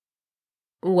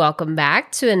Welcome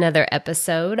back to another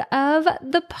episode of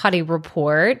the Potty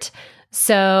Report.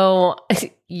 So,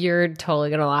 you're totally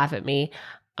going to laugh at me.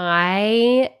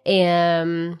 I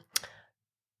am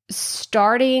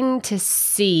starting to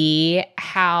see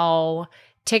how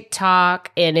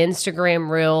TikTok and Instagram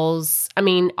Reels,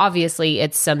 obviously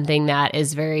it's something that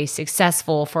is very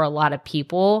successful for a lot of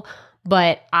people,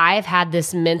 but I've had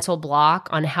this mental block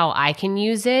on how I can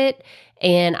use it,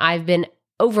 and I've been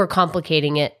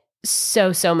overcomplicating it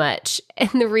so much. And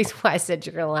the reason why I said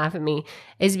you're going to laugh at me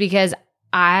is because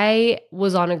I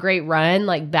was on a great run,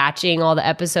 like batching all the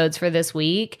episodes for this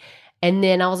week. And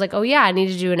then I was like, oh yeah, I need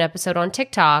to do an episode on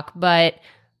TikTok, but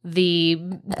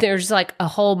there's like a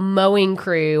whole mowing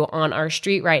crew on our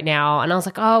street right now. And I was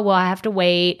like, oh, well, I have to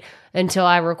wait until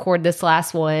I record this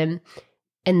last one.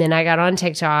 And then I got on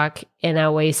TikTok and I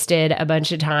wasted a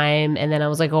bunch of time. And then I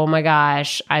was like, oh my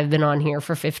gosh, I've been on here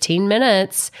for 15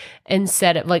 minutes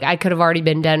instead of I could have already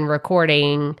been done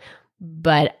recording,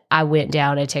 but I went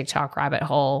down a TikTok rabbit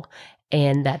hole.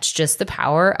 And that's just the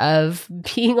power of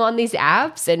being on these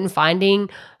apps and finding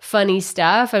funny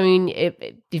stuff.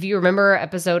 If you remember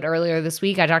episode earlier this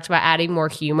week, I talked about adding more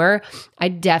humor. I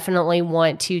definitely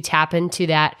want to tap into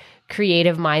that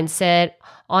creative mindset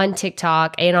on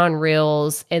TikTok and on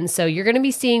Reels. And so you're going to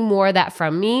be seeing more of that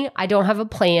from me. I don't have a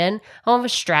plan. I don't have a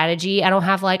strategy. I don't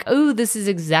have this is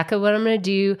exactly what I'm going to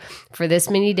do for this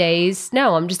many days.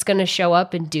 No, I'm just going to show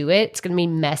up and do it. It's going to be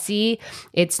messy.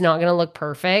 It's not going to look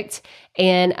perfect.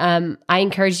 And I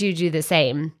encourage you to do the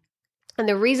same. And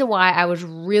the reason why I was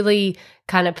really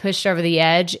kind of pushed over the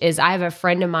edge is I have a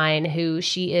friend of mine who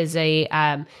she's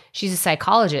a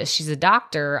psychologist. She's a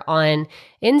doctor on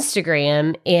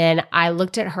Instagram. And I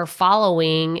looked at her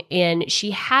following and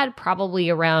she had probably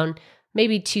around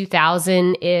maybe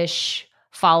 2,000-ish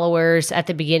followers at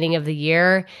the beginning of the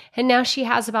year. And now she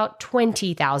has about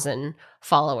 20,000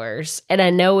 followers. And I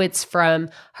know it's from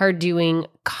her doing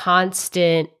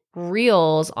constant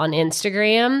reels on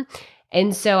Instagram.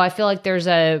 And so I feel like there's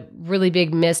a really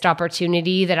big missed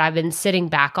opportunity that I've been sitting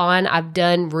back on. I've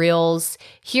done reels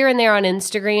here and there on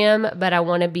Instagram, but I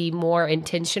want to be more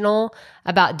intentional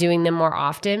about doing them more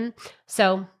often.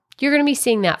 So you're going to be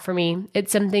seeing that for me.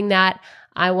 It's something that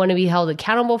I want to be held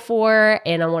accountable for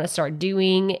and I want to start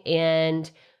doing.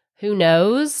 And who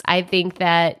knows? I think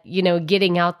that,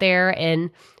 getting out there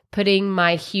and putting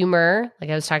my humor, like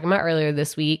I was talking about earlier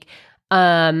this week,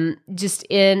 just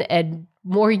in a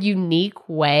more unique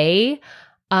way.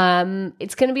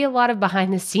 It's going to be a lot of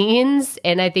behind the scenes.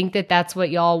 And I think that that's what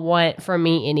y'all want from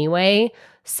me anyway.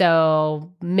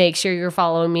 So make sure you're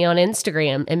following me on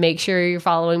Instagram and make sure you're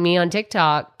following me on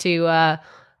TikTok to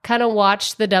kind of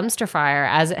watch the dumpster fire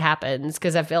as it happens.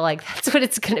 Cause I feel like that's what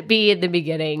it's going to be in the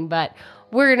beginning, but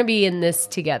we're going to be in this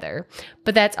together.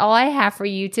 But that's all I have for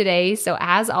you today. So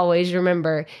as always,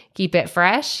 remember, keep it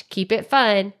fresh, keep it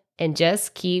fun, and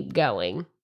just keep going.